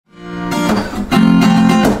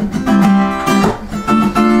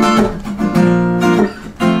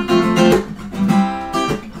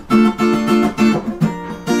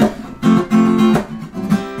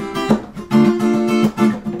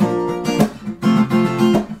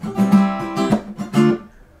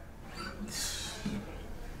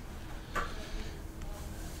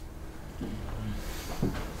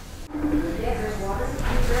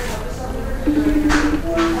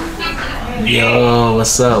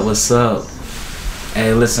what's up? What's up?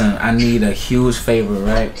 Hey, listen, I need a huge favor,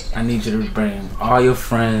 right? I need you to bring all your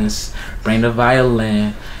friends, bring the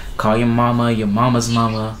violin, call your mama, your mama's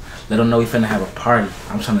mama. Let them know we finna have a party.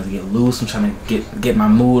 I'm trying to get loose. I'm trying to get my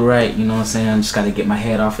mood right. You know what I'm saying? I just gotta get my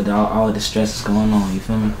head off of all the stress that's going on. You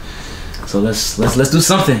feel me? So let's do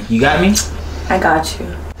something. You got me? I got you.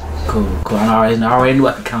 Cool. I already knew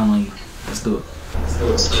I could count on you. Let's do it.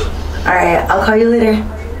 All right, I'll call you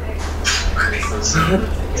later.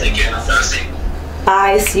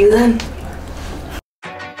 Bye. See you then.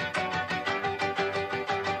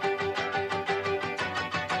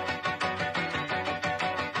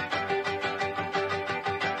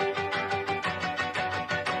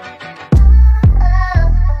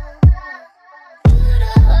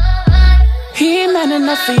 He ain't man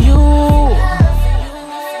enough for you.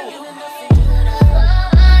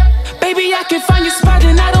 Baby, I can find your spot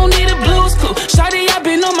and I don't need a blues clue. Shawty, I've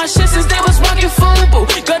been on my shit since they was walking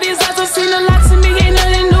FUBU. Girl, these eyes have seen a lot to me, ain't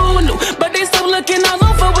nothing new. But they still looking all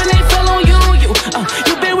over when they fell on you.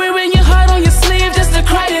 You been wearing your heart on your sleeve just to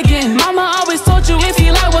cry again. Mama always told you if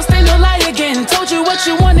you lie, well, stay no lie again. Told you what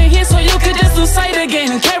you wanna hear so you could just lose sight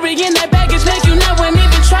again. Carrying that baggage make you not wanna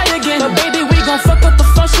even try again. But baby, we gon' fuck up the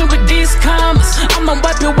function with these commas. I'ma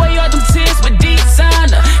wipe away all them tears with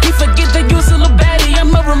designer. You forget that you's a little baddie,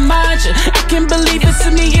 I'ma remind you. I can't believe it to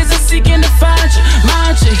me is a seeking to find you.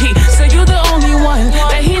 Mind you, he say you the only one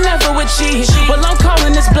that he never would cheat. Well, I'm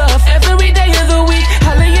calling this bluff every day of the week.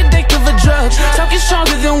 Highly addictive of drugs, talking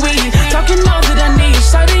stronger than weed, talking all that I need.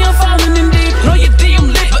 Shawty, I'm falling in deep. Know your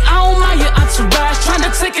DM lit, but I don't mind your entourage. Trying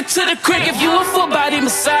to take it to the crib, give you a full body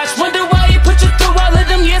massage. Wonder why he put you through all of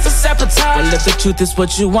them years of sabotage. Well, if the truth is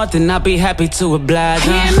what you want, then I'll be happy to oblige.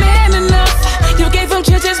 He ain't man enough. You gave him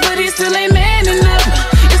chances, but he still ain't man enough.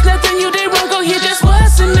 It's nothing you did wrong, go, he just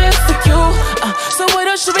wasn't meant for you. So what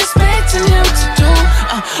else you expecting him to do?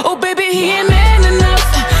 Oh baby, he ain't man enough.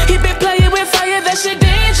 He been playing with fire, that shit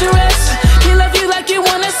dangerous. He love you like you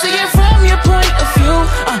wanna see it from your point of view.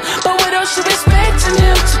 But what else you expecting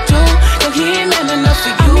him to do? No, he ain't man enough for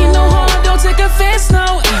you. I mean no harm, don't take offense,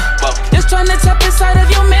 no. Just trying to tap inside of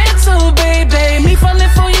your mental, baby. Me falling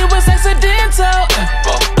for you was accidental.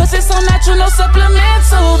 Plus it's so natural, no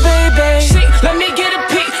supplemental, baby. See, let me get a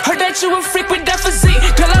peek. Heard that you a freak with that physique.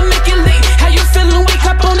 Girl, I make it leak. How you feeling? We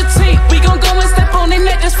hop on the team. We gon' go and step on it,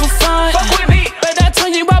 just for fun. Fuck with me. But I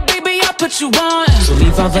turn you out, baby, I put you on. So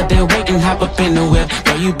leave all that there waiting, hop up in the whip.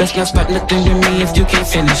 Girl, you best not stop nothing to me if you can't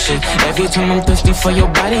finish it. Every time I'm thirsty for your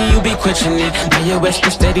body, you be quenching it. Now your ass be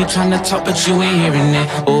steady trying to talk, but you ain't hearing it.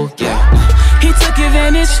 Oh, yeah. He took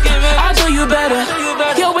advantage, I'll do you better.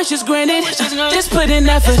 Your wish is granted, just put in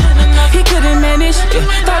effort. He couldn't manage,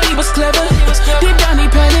 thought he was clever. Deep down he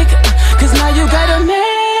panicked, cause now you got a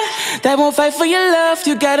man that won't fight for your love.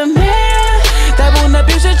 You got a man that won't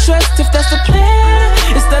abuse your trust if that's the plan.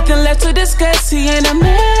 It's nothing left to discuss, he ain't a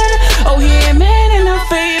man. Oh, he ain't man enough,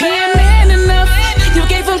 baby. He ain't man enough. You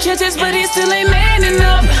gave him chances, but he still ain't man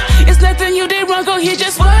enough. It's nothing you did wrong, oh, he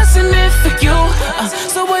just wasn't meant for you.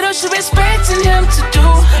 So what else you expecting him to do?